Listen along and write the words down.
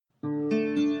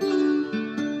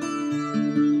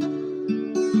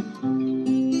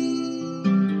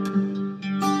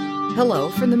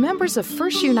Hello from the members of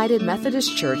First United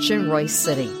Methodist Church in Royse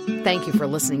City. Thank you for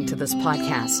listening to this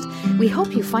podcast. We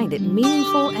hope you find it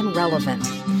meaningful and relevant.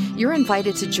 You're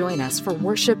invited to join us for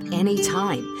worship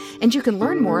anytime, and you can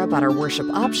learn more about our worship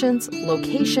options,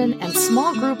 location, and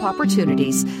small group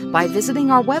opportunities by visiting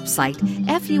our website,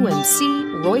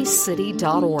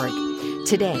 fumcroysecity.org.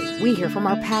 Today, we hear from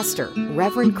our pastor,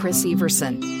 Reverend Chris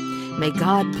Everson. May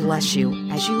God bless you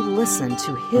as you listen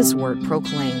to His Word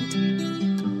proclaimed.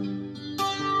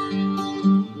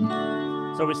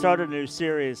 So we started a new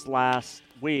series last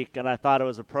week, and I thought it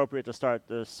was appropriate to start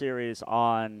the series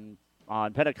on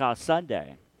Pentecost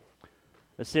Sunday.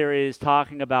 A series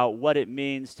talking about what it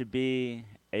means to be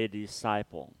a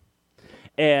disciple.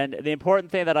 And the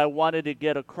important thing that I wanted to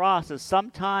get across is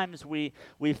sometimes we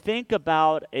think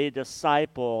about a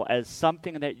disciple as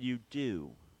something that you do.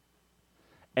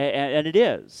 And it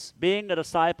is. Being a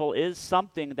disciple is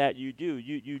something that you do.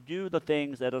 You do the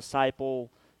things that a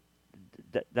disciple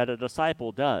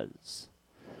does.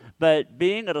 But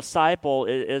being a disciple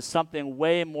is something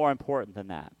way more important than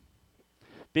that.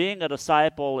 Being a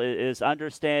disciple is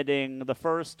understanding the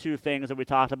first two things that we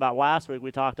talked about last week.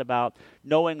 We talked about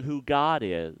knowing who God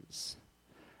is.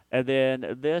 And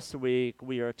then this week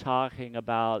we are talking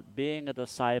about being a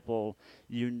disciple,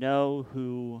 you know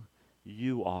who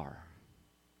you are.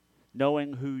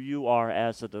 Knowing who you are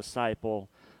as a disciple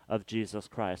of Jesus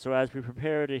Christ. So as we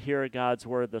prepare to hear God's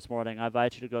word this morning, I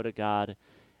invite you to go to God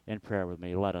in prayer with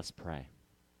me. Let us pray.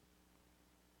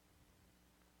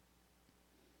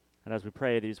 And as we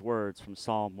pray these words from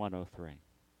Psalm 103.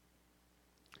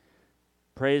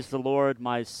 Praise the Lord,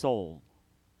 my soul.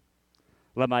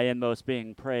 Let my inmost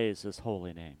being praise His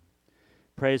holy name.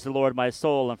 Praise the Lord, my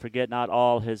soul, and forget not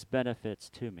all His benefits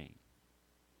to me,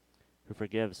 who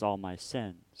forgives all my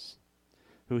sins,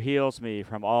 who heals me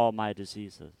from all my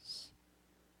diseases,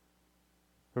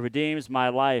 who redeems my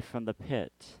life from the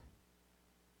pit,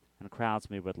 and crowns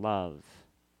me with love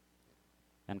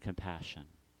and compassion,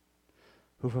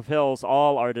 who fulfills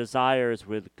all our desires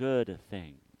with good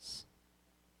things,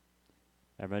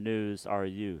 and renews our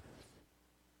youth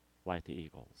like the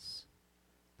eagles.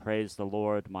 Praise the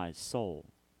Lord, my soul.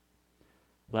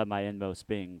 Let my inmost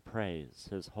being praise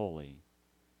His holy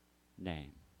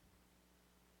name.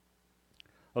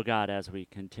 Oh God, as we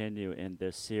continue in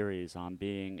this series on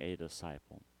being a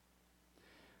disciple,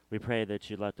 we pray that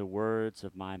you let the words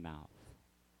of my mouth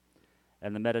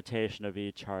and the meditation of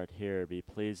each heart here be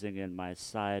pleasing in my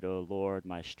sight, O Lord,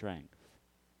 my strength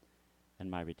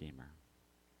and my Redeemer.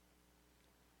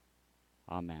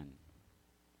 Amen.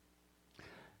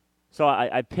 So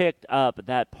I picked up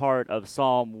that part of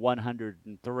Psalm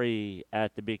 103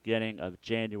 at the beginning of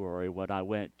January when I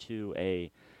went to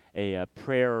a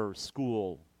prayer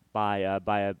school by a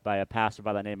pastor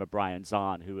by the name of Brian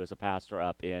Zahn, who is a pastor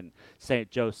up in St.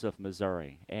 Joseph,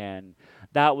 Missouri. And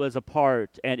that was a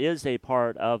part and is a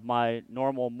part of my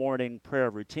normal morning prayer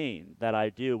routine that I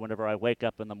do whenever I wake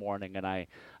up in the morning, and I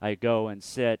go and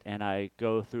sit and I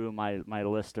go through my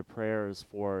list of prayers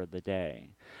for the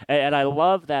day. And I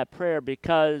love that prayer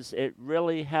because it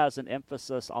really has an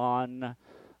emphasis on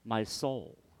my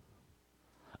soul.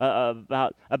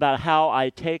 About how I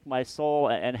take my soul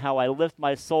and how I lift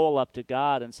my soul up to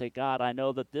God and say, God, I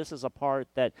know that this is a part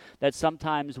that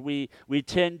sometimes we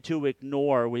tend to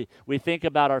ignore. We think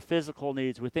about our physical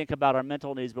needs, we think about our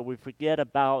mental needs, but we forget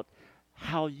about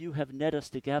how you have knit us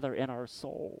together in our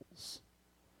souls.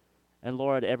 And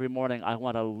Lord, every morning I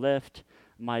want to lift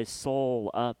my soul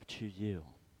up to you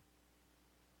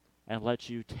and let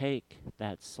you take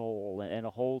that soul and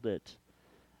hold it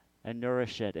and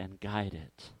nourish it and guide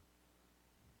it.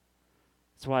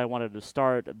 That's why I wanted to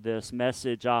start this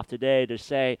message off today to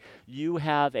say, you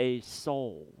have a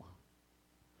soul.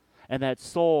 And that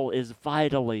soul is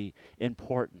vitally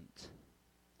important.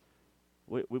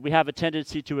 We have a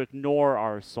tendency to ignore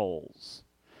our souls.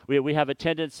 We have a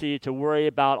tendency to worry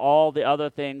about all the other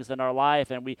things in our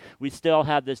life, and we still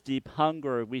have this deep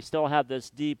hunger. We still have this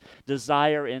deep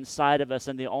desire inside of us,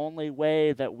 and the only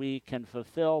way that we can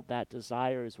fulfill that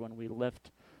desire is when we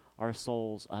lift our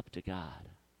souls up to God.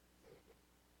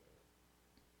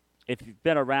 If you've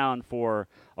been around for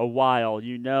a while,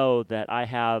 you know that I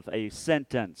have a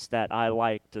sentence that I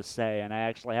like to say, and I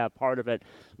actually have part of it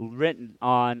written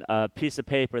on a piece of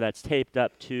paper that's taped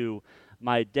up to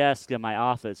my desk in my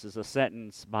office. Is a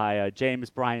sentence by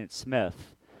James Bryant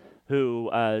Smith,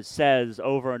 who says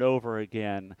over and over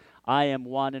again, I am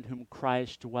one in whom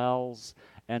Christ dwells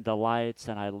and delights,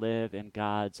 and I live in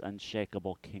God's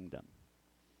unshakable kingdom.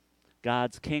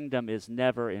 God's kingdom is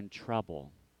never in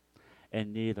trouble,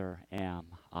 and neither am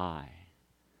I.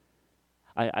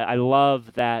 I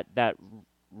love that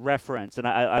reference, and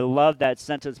I love that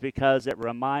sentence because it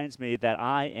reminds me that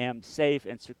I am safe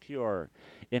and secure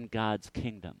in God's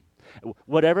kingdom.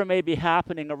 Whatever may be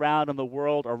happening around in the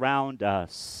world around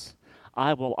us,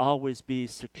 I will always be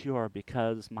secure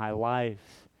because my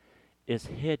life is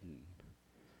hidden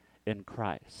in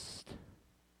Christ.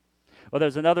 Well,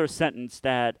 there's another sentence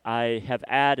that I have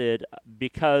added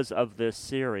because of this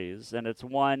series, and it's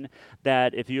one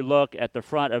that if you look at the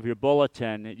front of your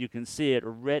bulletin, you can see it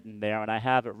written there, and I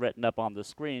have it written up on the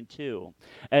screen too.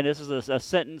 And this is a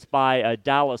sentence by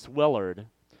Dallas Willard,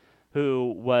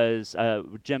 who was,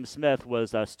 Jim Smith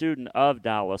was a student of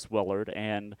Dallas Willard,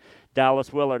 and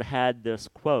Dallas Willard had this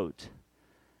quote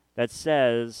that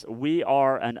says, "We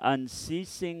are an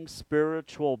unceasing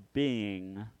spiritual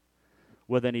being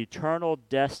with an eternal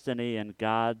destiny in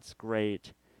God's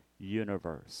great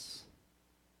universe."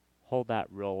 Hold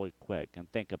that really quick and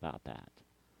think about that.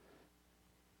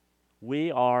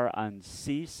 We are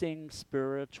unceasing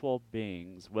spiritual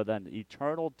beings with an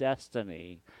eternal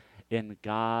destiny in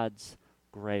God's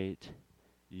great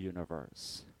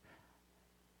universe.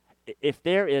 If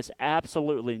there is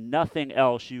absolutely nothing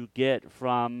else you get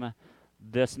from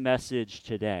this message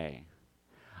today,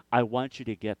 I want you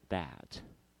to get that.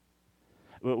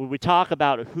 When we talk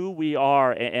about who we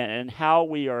are and how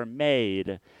we are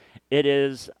made, it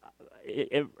is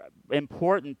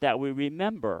important that we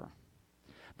remember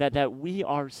that we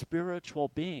are spiritual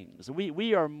beings.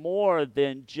 We are more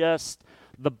than just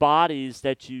the bodies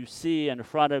that you see in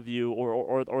front of you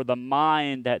or the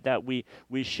mind that we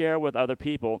share with other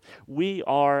people. We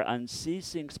are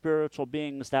unceasing spiritual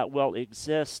beings that will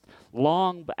exist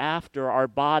long after our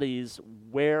bodies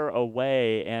wear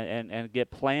away and get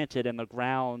planted in the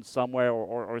ground somewhere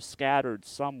or scattered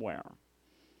somewhere.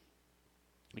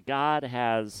 God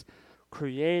has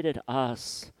created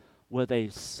us with a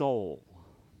soul,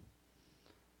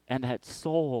 and that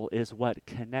soul is what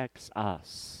connects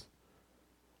us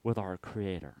with our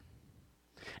Creator.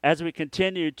 As we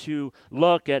continue to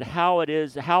look at how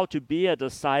to be a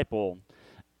disciple,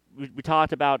 we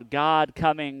talked about God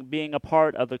being a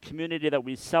part of the community that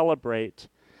we celebrate,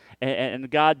 and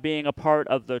God being a part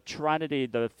of the Trinity,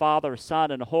 the Father, Son,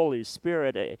 and Holy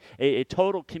Spirit, a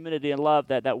total community in love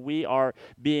that we are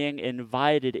being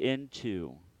invited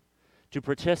into, to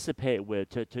participate with,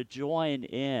 to join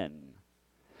in.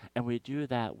 And we do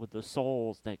that with the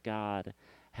souls that God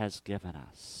has given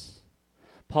us.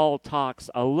 Paul talks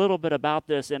a little bit about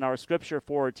this in our scripture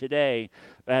for today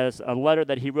as a letter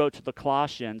that he wrote to the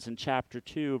Colossians in chapter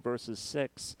 2, verses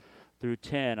 6 through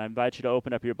 10. I invite you to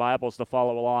open up your Bibles to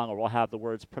follow along, or we'll have the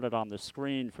words printed on the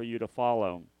screen for you to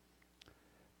follow.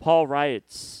 Paul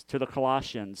writes to the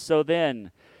Colossians, "So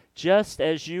then, just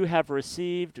as you have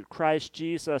received Christ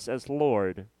Jesus as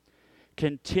Lord,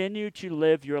 continue to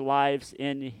live your lives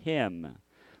in Him,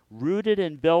 rooted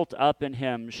and built up in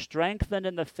Him, strengthened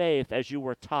in the faith as you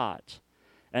were taught,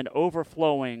 and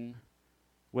overflowing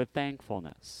with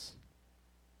thankfulness.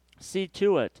 See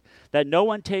to it that no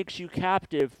one takes you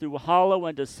captive through hollow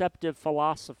and deceptive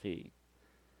philosophy,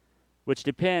 which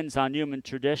depends on human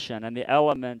tradition and the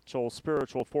elemental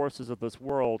spiritual forces of this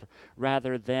world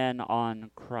rather than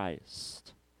on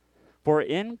Christ. For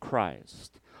in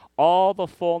Christ, all the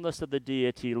fullness of the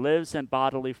deity lives in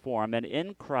bodily form, and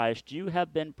in Christ you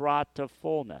have been brought to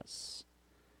fullness.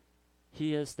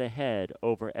 He is the head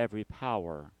over every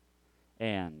power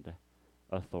and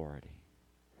authority."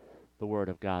 The word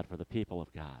of God for the people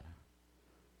of God.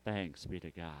 Thanks be to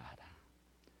God.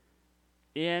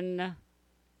 In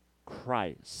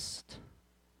Christ,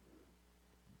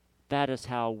 that is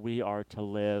how we are to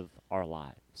live our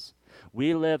lives.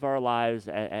 We live our lives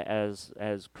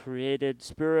as created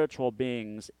spiritual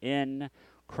beings in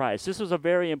Christ. This was a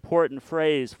very important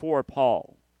phrase for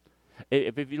Paul.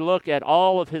 If you look at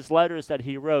all of his letters that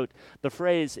he wrote, the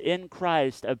phrase "in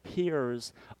Christ"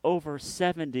 appears over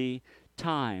 70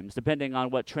 times, depending on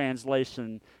what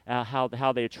translation, how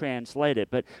they translate it.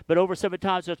 But over 7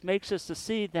 times, which makes us to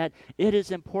see that it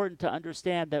is important to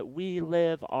understand that we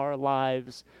live our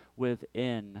lives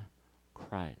within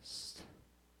Christ.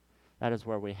 That is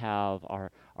where we have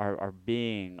our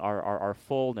being, our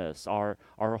fullness, our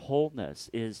wholeness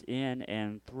is in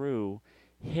and through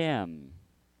Him.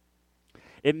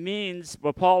 It means,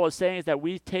 what Paul is saying is that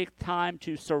we take time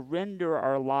to surrender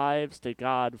our lives to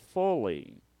God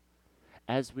fully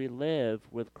as we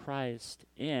live with Christ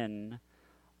in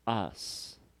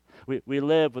us. We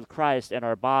live with Christ in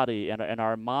our body, in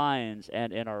our minds,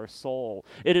 and in our soul.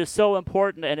 It is so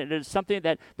important, and it is something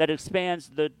that expands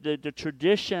the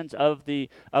traditions of the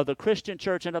Christian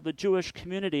church and of the Jewish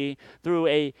community through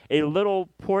a little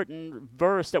important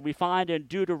verse that we find in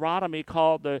Deuteronomy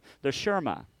called the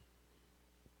Shema.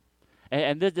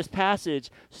 And this passage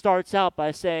starts out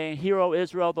by saying, "Hear, O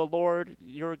Israel, the Lord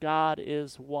your God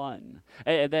is one."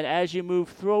 And then as you move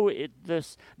through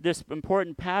this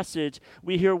important passage,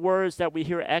 we hear words that we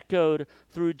hear echoed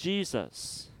through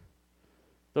Jesus.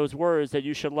 Those words that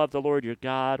you should love the Lord your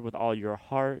God with all your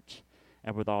heart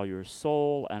and with all your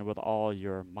soul and with all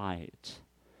your might.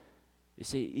 You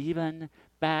see, even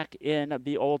back in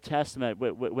the Old Testament,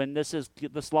 when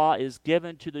this law is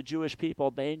given to the Jewish people,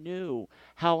 they knew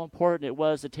how important it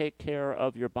was to take care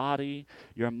of your body,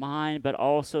 your mind, but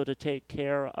also to take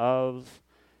care of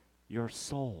your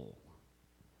soul.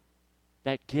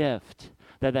 That gift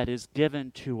that is given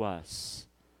to us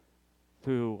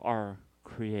through our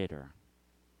Creator.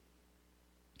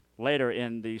 Later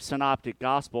in the Synoptic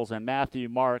Gospels in Matthew,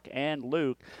 Mark, and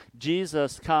Luke,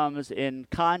 Jesus comes in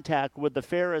contact with the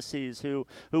Pharisees who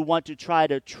want to try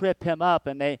to trip him up,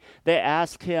 and they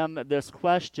ask him this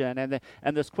question,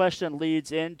 and this question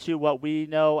leads into what we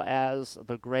know as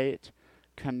the Great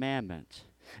Commandment.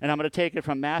 And I'm going to take it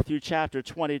from Matthew chapter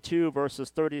 22, verses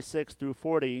 36 through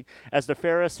 40, as the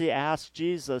Pharisee asks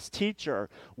Jesus, "Teacher,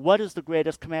 what is the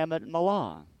greatest commandment in the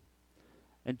law?"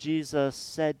 And Jesus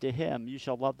said to him, "You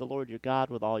shall love the Lord your God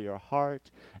with all your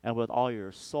heart and with all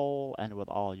your soul and with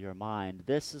all your mind.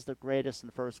 This is the greatest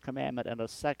and first commandment, and a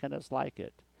second is like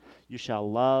it. You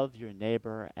shall love your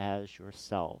neighbor as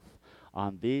yourself.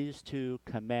 On these two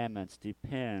commandments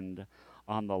depend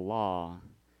on the law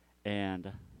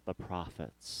and the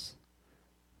prophets."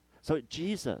 So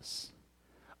Jesus,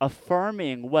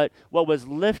 affirming what was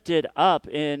lifted up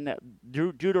in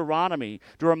Deuteronomy,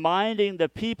 reminding the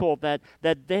people that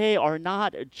they are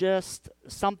not just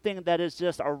something that is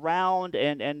just around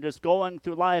and just going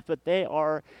through life, but they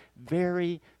are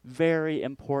very, very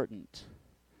important.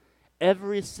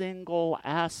 Every single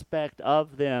aspect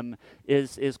of them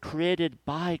is created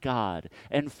by God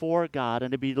and for God,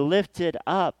 and to be lifted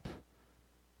up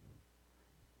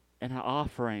in an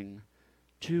offering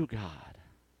to God.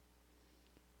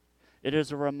 It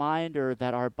is a reminder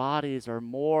that our bodies are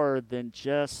more than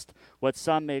just what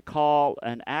some may call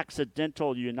an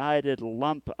accidental united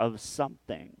lump of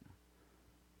something,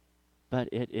 but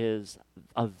it is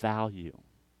of value.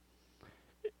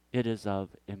 It is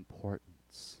of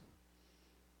importance.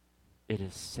 It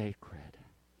is sacred.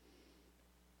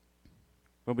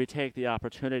 When we take the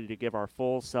opportunity to give our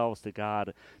full selves to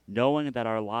God, knowing that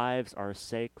our lives are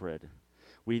sacred,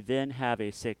 we then have a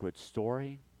sacred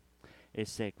story, a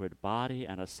sacred body,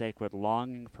 and a sacred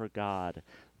longing for God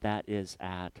that is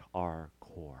at our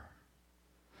core.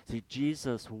 See,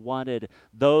 Jesus wanted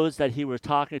those that he was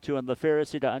talking to and the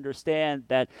Pharisee to understand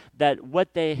that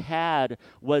what they had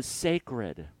was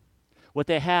sacred. What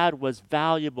they had was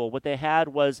valuable. What they had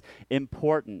was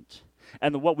important.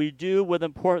 And what we do with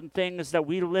important things is that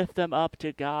we lift them up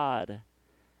to God.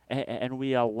 And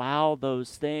we allow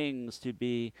those things to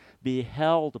be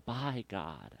held by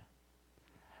God.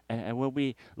 And when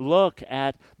we look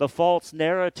at the false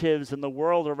narratives in the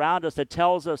world around us that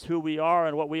tells us who we are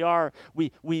and what we are,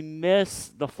 we miss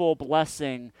the full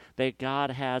blessing that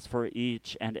God has for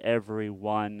each and every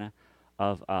one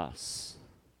of us.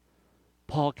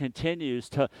 Paul continues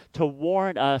to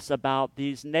warn us about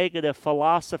these negative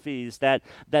philosophies that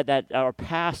are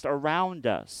passed around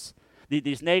us.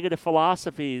 These negative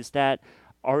philosophies that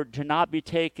are to not be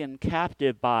taken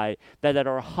captive by, that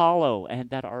are hollow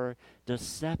and that are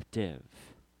deceptive.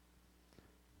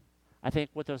 I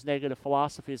think what those negative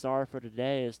philosophies are for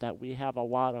today is that we have a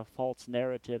lot of false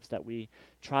narratives that we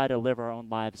try to live our own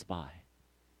lives by.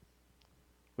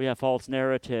 We have false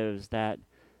narratives that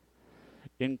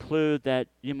include that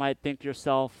you might think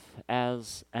yourself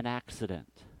as an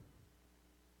accident.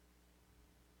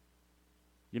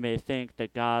 You may think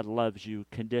that God loves you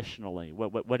conditionally.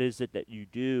 What is it that you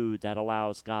do that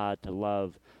allows God to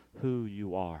love who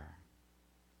you are?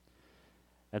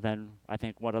 And then I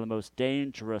think one of the most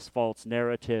dangerous false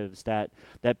narratives that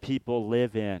people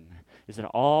live in is that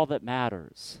all that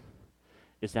matters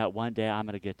is that one day I'm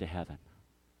going to get to heaven.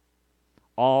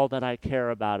 All that I care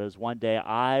about is one day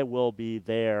I will be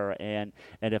there, and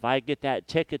if I get that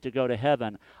ticket to go to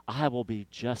heaven, I will be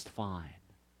just fine.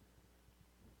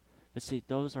 But see,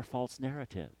 those are false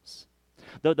narratives.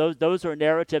 Those are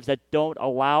narratives that don't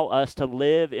allow us to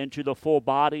live into the full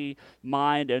body,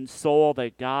 mind, and soul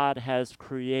that God has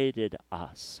created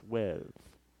us with.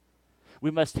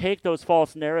 We must take those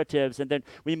false narratives and then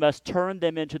we must turn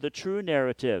them into the true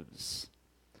narratives.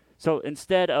 So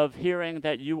instead of hearing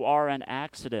that you are an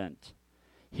accident,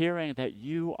 hearing that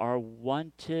you are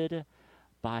wanted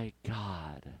by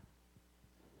God,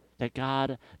 that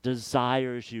God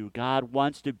desires you. God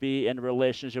wants to be in a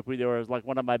relationship with you. Or like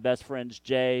one of my best friends,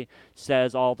 Jay,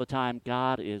 says all the time,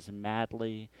 God is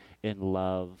madly in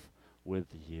love with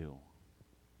you.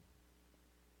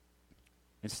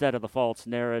 Instead of the false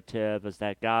narrative is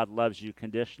that God loves you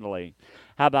conditionally.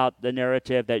 How about the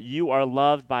narrative that you are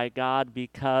loved by God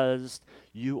because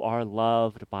you are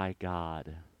loved by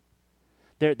God?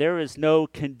 There is no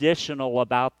conditional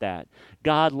about that.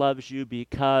 God loves you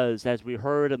because, as we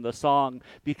heard in the song,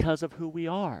 because of who we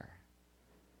are.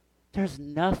 There's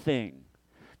nothing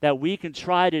that we can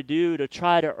try to do to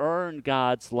try to earn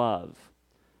God's love.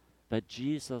 But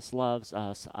Jesus loves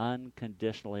us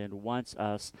unconditionally and wants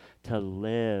us to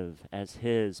live as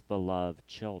his beloved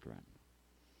children.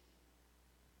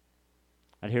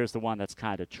 And here's the one that's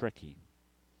kind of tricky.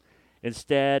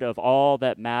 Instead of all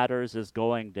that matters is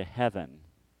going to heaven,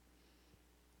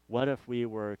 what if we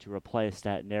were to replace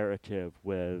that narrative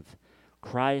with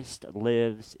Christ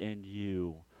lives in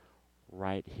you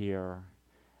right here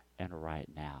and right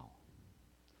now?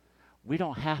 We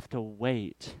don't have to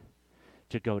wait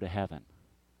to go to heaven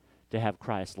to have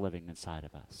Christ living inside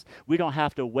of us. We don't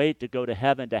have to wait to go to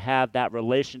heaven to have that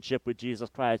relationship with Jesus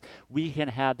Christ. We can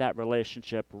have that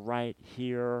relationship right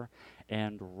here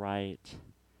and right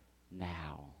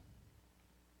now.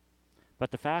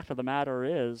 But the fact of the matter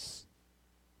is,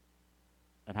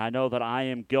 and I know that I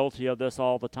am guilty of this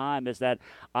all the time, is that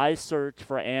I search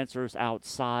for answers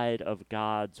outside of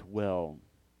God's will.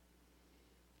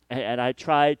 And I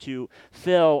try to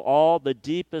fill all the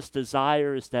deepest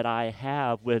desires that I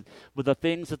have with the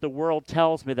things that the world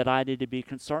tells me that I need to be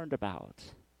concerned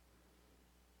about.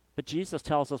 But Jesus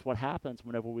tells us what happens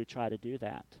whenever we try to do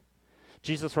that.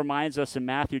 Jesus reminds us in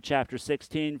Matthew chapter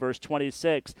 16, verse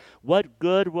 26, what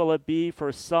good will it be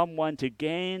for someone to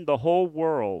gain the whole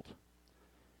world,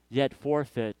 yet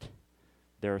forfeit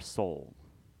their soul?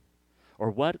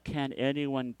 Or what can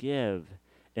anyone give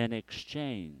in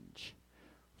exchange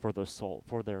for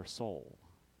their soul?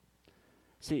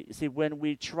 See, when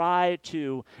we try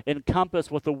to encompass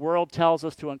what the world tells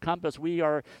us to encompass, we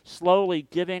are slowly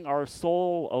giving our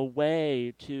soul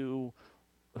away to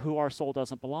who our soul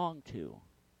doesn't belong to.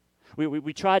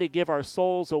 We try to give our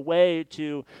souls away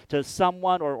to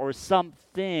someone or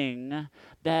something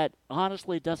that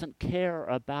honestly doesn't care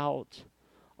about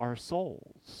our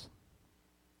souls.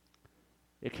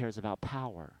 It cares about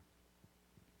power.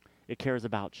 It cares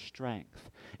about strength.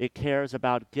 It cares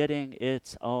about getting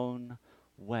its own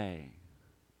way.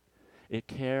 It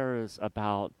cares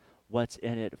about what's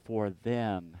in it for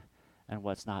them and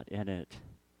what's not in it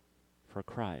for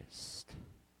Christ.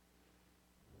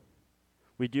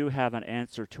 We do have an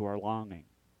answer to our longing.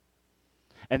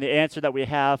 And the answer that we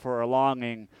have for our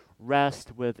longing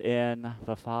rests within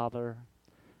the Father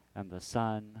and the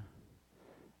Son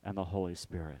and the Holy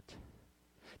Spirit.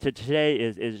 Today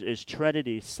is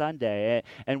Trinity Sunday,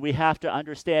 and we have to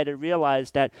understand and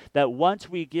realize that once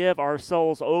we give our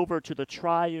souls over to the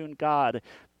triune God,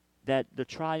 that the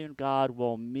triune God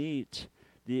will meet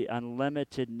the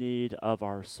unlimited need of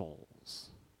our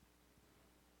souls.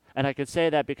 And I can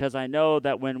say that because I know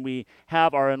that when we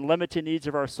have our unlimited needs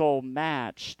of our soul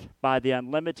matched by the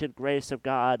unlimited grace of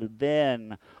God,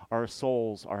 then our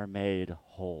souls are made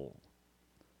whole.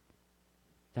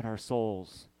 Then our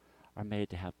souls are made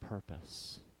to have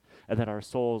purpose, and that our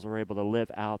souls are able to live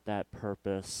out that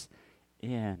purpose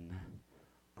in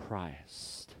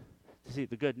Christ. See,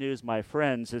 the good news, my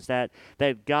friends, is that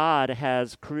God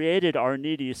has created our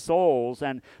needy souls,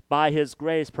 and by his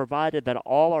grace provided that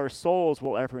all our souls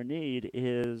will ever need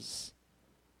is,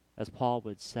 as Paul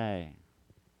would say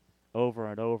over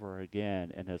and over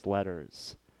again in his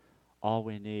letters, all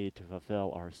we need to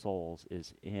fulfill our souls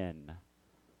is in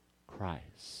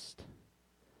Christ.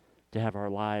 To have our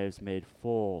lives made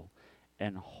full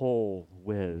and whole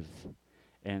with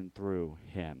and through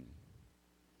him.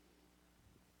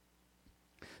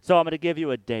 So I'm going to give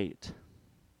you a date.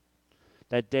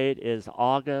 That date is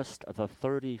August the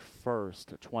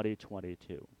 31st,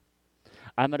 2022.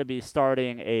 I'm going to be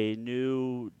starting a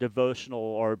new devotional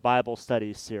or Bible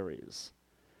study series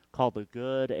called the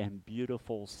Good and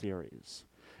Beautiful Series.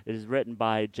 It is written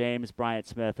by James Bryant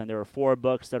Smith, and there are 4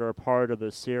 books that are a part of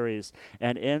this series.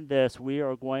 And in this, we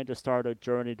are going to start a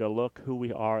journey to look who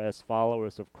we are as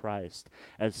followers of Christ,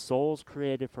 as souls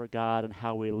created for God, and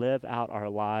how we live out our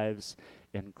lives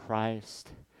in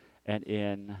Christ and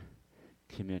in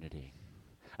community.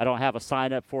 I don't have a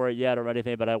sign up for it yet or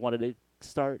anything, but I wanted to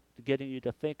start getting you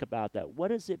to think about that. What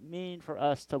does it mean for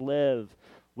us to live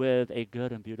with a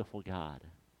good and beautiful God?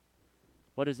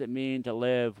 What does it mean to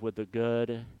live with a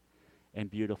good and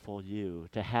beautiful you?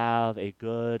 To have a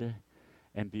good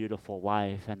and beautiful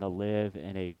life and to live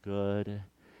in a good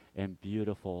and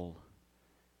beautiful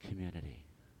community.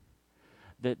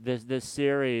 This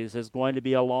series is going to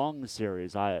be a long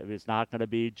series. It's not going to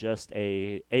be just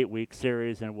a 8-week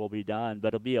series and we'll be done, but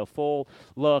it'll be a full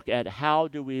look at how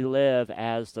do we live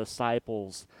as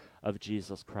disciples of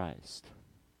Jesus Christ.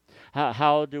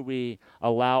 How do we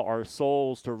allow our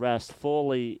souls to rest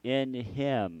fully in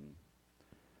Him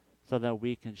so that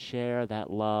we can share that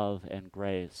love and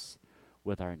grace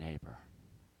with our neighbor?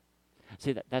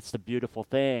 See, that's the beautiful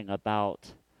thing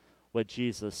about what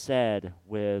Jesus said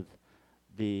with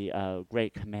the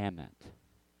Great Commandment.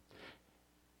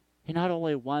 He not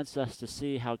only wants us to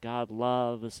see how God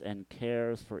loves and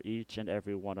cares for each and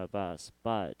every one of us,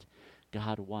 but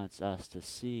God wants us to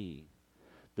see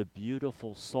the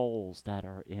beautiful souls that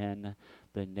are in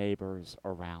the neighbors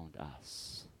around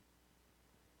us,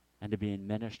 and to be in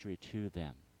ministry to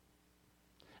them,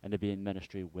 and to be in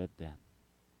ministry with them,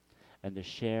 and to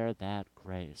share that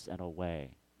grace in a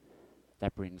way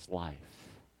that brings life,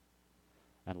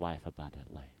 and life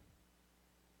abundantly.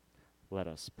 Let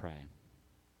us pray.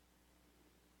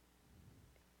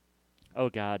 Oh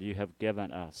God, you have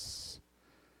given us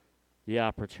the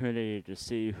opportunity to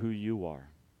see who you are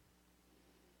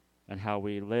and how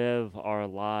we live our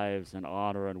lives in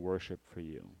honor and worship for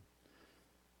you.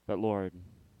 But Lord,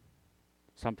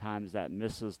 sometimes that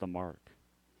misses the mark.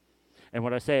 And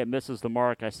when I say it misses the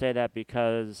mark, I say that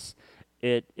because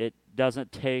it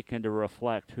doesn't take and to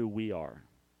reflect who we are,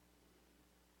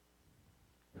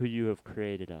 who you have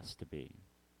created us to be,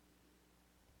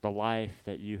 the life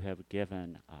that you have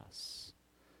given us,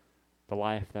 the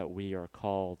life that we are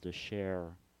called to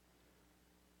share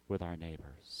with our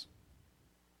neighbors.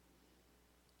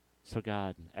 So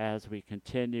God, as we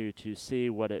continue to see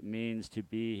what it means to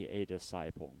be a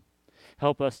disciple,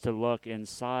 help us to look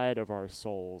inside of our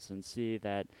souls and see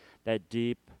that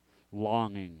deep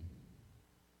longing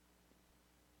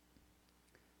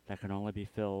that can only be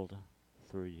filled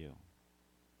through you,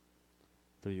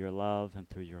 through your love and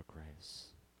through your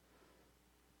grace,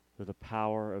 through the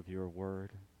power of your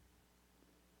word,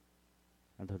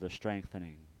 and through the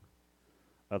strengthening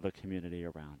of the community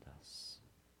around us.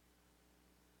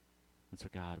 And so,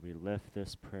 God, we lift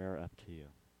this prayer up to you.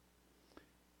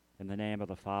 In the name of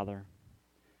the Father,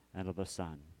 and of the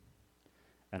Son,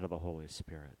 and of the Holy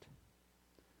Spirit.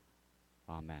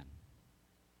 Amen.